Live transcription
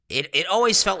it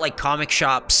always felt like comic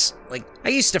shops, like I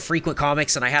used to frequent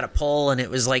comics and I had a pull and it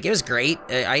was great.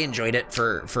 I enjoyed it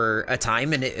for a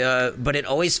time, and but it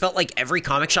always felt like every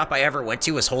comic shop I ever went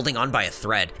to was holding on by a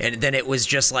thread. And then it was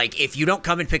just like, if you don't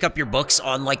come and pick up your books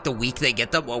on like the week they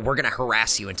get them, well, we're going to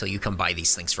harass you until you come buy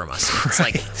these things from us. It's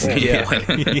like,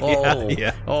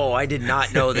 I did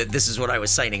not know that this is what I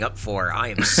was signing up for. I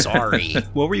am sorry.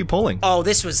 What were you pulling? Oh,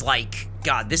 this was like,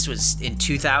 God, this was in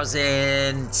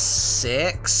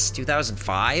 2006,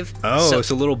 2005. Oh, so,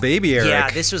 it's a little baby Eric. Yeah,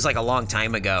 this was like a long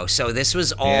time ago. So this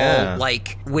was all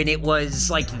like when it was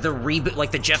like the reboot,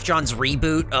 like the Jeff Johns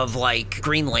reboot of like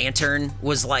Green Lantern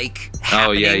was like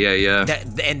happening. Oh, yeah.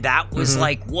 And that was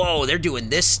like, whoa, they're doing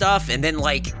this stuff. And then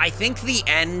like, I think the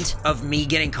end of me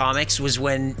getting comics was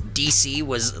when DC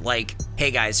was like, hey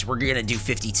guys, we're going to do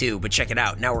 52, but check it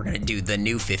out. Now we're going to do the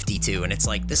new 52. And it's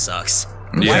like, this sucks.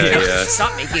 Yeah.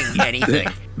 Stop making anything.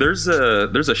 There's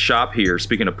a shop here,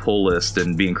 speaking of pull list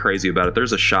and being crazy about it,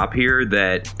 there's a shop here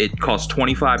that it costs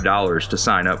 $25 to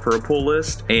sign up for a pull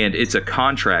list, and it's a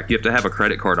contract. You have to have a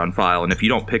credit card on file, and if you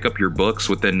don't pick up your books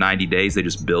within 90 days, they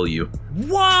just bill you.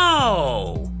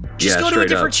 Whoa! Just go to a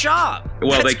different shop.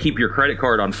 Well, they keep your credit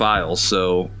card on file,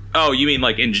 so... Oh, you mean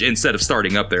like instead of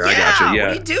starting up there? I gotcha, yeah.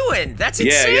 What are you doing? That's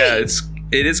insane. Yeah,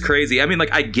 it is crazy. I mean,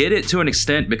 like, I get it to an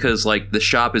extent because, like, the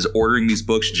shop is ordering these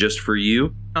books just for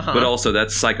you, but also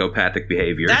that's psychopathic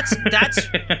behavior.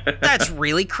 That's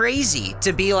really crazy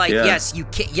to be like,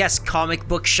 yes, comic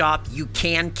book shop, you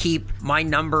can keep my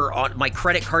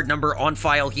credit card number on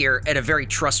file here at a very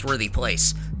trustworthy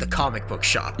place, the comic book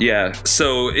shop. Yeah.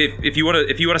 So if you want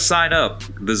to sign up,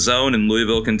 the Zone in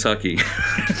Louisville, Kentucky.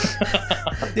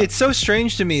 It's so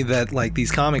strange to me that like these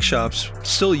comic shops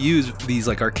still use these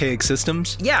like archaic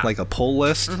systems, like a pull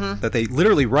list that they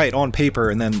literally write on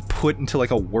paper and then put into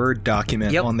like a Word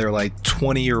document on their like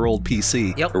 20-year-old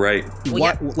PC. Yep. Right.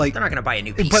 Well, like they're not gonna buy a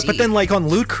new PC. But then like on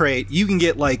Loot Crate, you can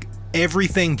get like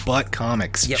everything but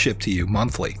comics shipped to you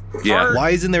monthly. Yeah.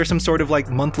 Why isn't there some sort of like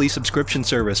monthly subscription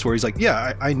service where he's like,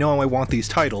 I know I want these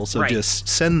titles, so just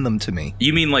send them to me?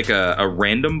 You mean like a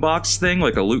random box thing,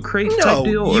 like a Loot Crate type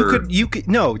deal? You could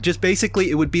no, just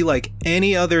basically it would be like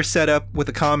any other setup with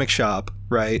a comic shop,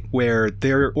 right? Where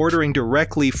they're ordering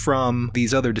directly from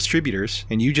these other distributors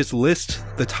and you just list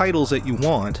the titles that you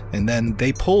want and then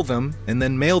they pull them and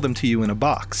then mail them to you in a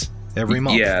box every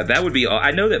month. Yeah, that would be...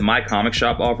 I know that my comic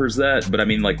shop offers that, but I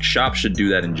mean, like, shops should do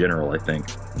that in general, I think.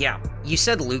 Yeah, you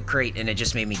said Loot Crate, and it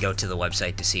just made me go to the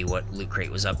website to see what Loot Crate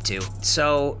was up to.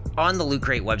 So, on the Loot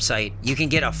Crate website, you can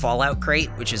get a Fallout crate,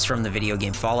 which is from the video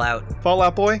game Fallout.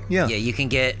 Fallout Boy? Yeah. Yeah, you can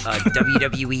get a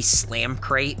WWE Slam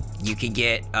crate. You can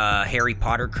get a Harry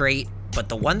Potter crate. But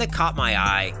the one that caught my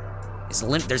eye is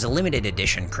there's a limited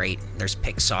edition crate. There's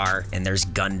Pixar, and there's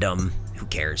Gundam. Who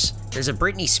cares? There's a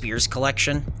Britney Spears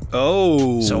collection.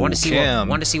 Oh, so I want to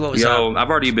see what was up.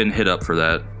 I've already been hit up for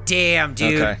that. Damn,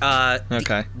 dude.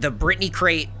 Okay. The Britney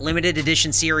Crate limited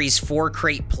edition series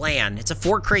 4-crate plan. It's a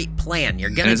 4-crate plan.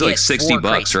 You're gonna get like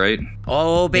 $60, right?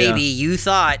 Oh, baby, you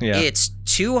thought it's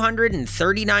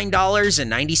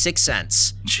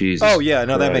 $239.96. Jesus. Oh yeah,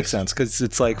 no, that makes sense because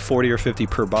it's like 40 or 50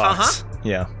 per box.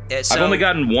 Yeah. So, I've only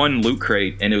gotten one Loot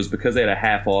Crate, and it was because they had a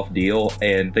half-off deal,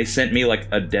 and they sent me like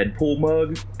a Deadpool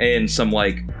mug and some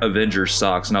like Avengers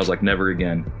socks, and I was like, never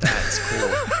again. That's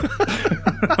cool.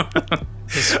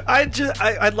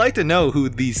 I'd like to know who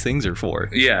these things are for.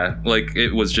 Yeah, like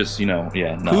it was just, no.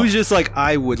 Who's just like,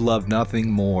 I would love nothing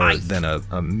more than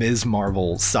a Ms.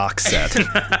 Marvel sock set.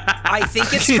 I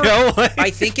think it's I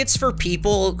think it's for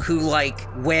people who like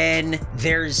when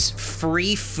there's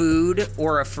free food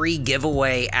or a free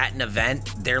giveaway at an event,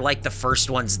 they're like the first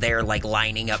ones there, like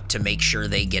lining up to make sure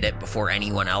they get it before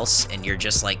anyone else, and you're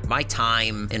just like, my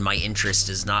time and my interest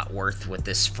is not worth what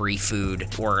this free food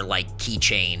or like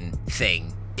keychain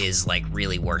thing is like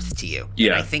really worth to you.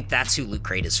 Yeah. And I think that's who Loot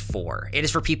Crate is for. It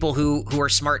is for people who are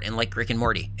smart and like Rick and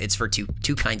Morty. It's for two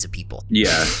kinds of people.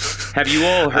 Yeah. Have you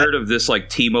all heard of this like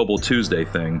T-Mobile Tuesday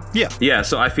thing? Yeah. Yeah,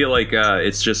 so I feel like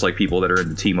it's just like people that are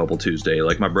into T-Mobile Tuesday.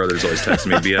 Like my brother's always texting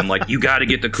me being like, you got to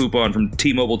get the coupon from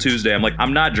T-Mobile Tuesday. I'm like,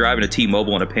 I'm not driving to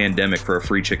T-Mobile in a pandemic for a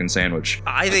free chicken sandwich.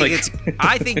 I think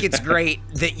it's great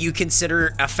that you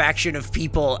consider a faction of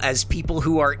people as people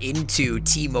who are into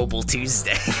T-Mobile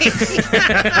Tuesday.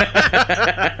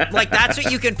 Like that's what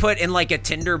you can put in like a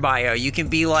Tinder bio. You can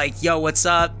be like, yo, what's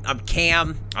up? I'm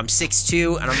Cam, I'm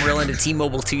 6'2", and I'm real into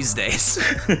T-Mobile Tuesdays.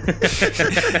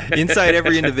 Inside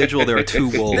every individual there are two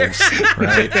wolves,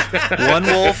 right? One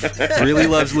wolf really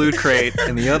loves Loot Crate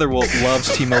and the other wolf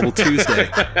loves T-Mobile Tuesday.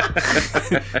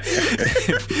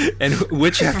 And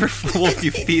whichever wolf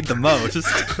you feed the most.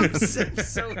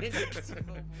 So into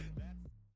T-Mobile.